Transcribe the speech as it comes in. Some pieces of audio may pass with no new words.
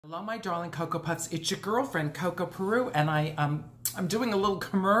Hello, my darling Cocoa Puffs. It's your girlfriend, Coco Peru, and I'm doing a little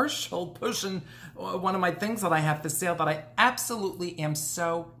commercial pushing one of my things that I have for sale that I absolutely am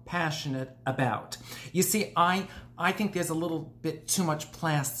so passionate about. You see, I think there's a little bit too much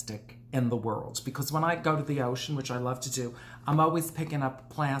plastic in the world because when I go to the ocean, which I love to do, I'm always picking up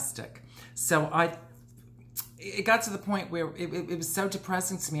plastic. So it got to the point where it was so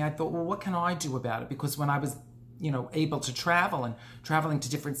depressing to me. I thought, well, what can I do about it? Because when I was able to travel and traveling to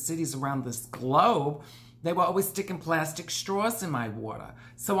different cities around this globe, they were always sticking plastic straws in my water.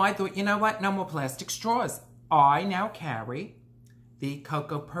 So I thought, you know what? No more plastic straws. I now carry the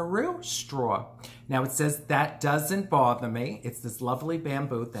Coco Peru straw. Now it says that doesn't bother me. It's this lovely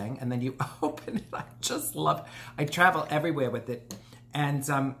bamboo thing. And then you open it. I just love it. I travel everywhere with it. And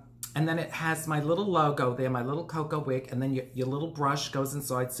then it has my little logo there, my little cocoa wig. And then your little brush goes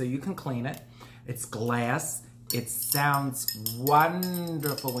inside so you can clean it. It's glass. It sounds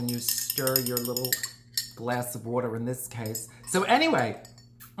wonderful when you stir your little glass of water in this case. So anyway,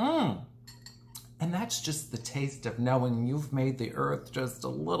 and that's just the taste of knowing you've made the earth just a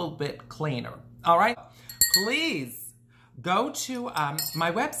little bit cleaner. All right, please go to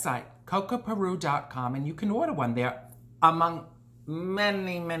my website, cocoperu.com, and you can order one there among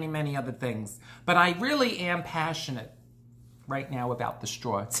many, many, many other things. But I really am passionate right now about the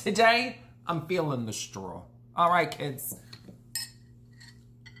straw. Today, I'm feeling the straw. All right, kids.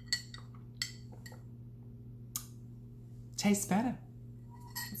 Tastes better.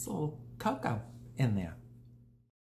 It's a little cocoa in there.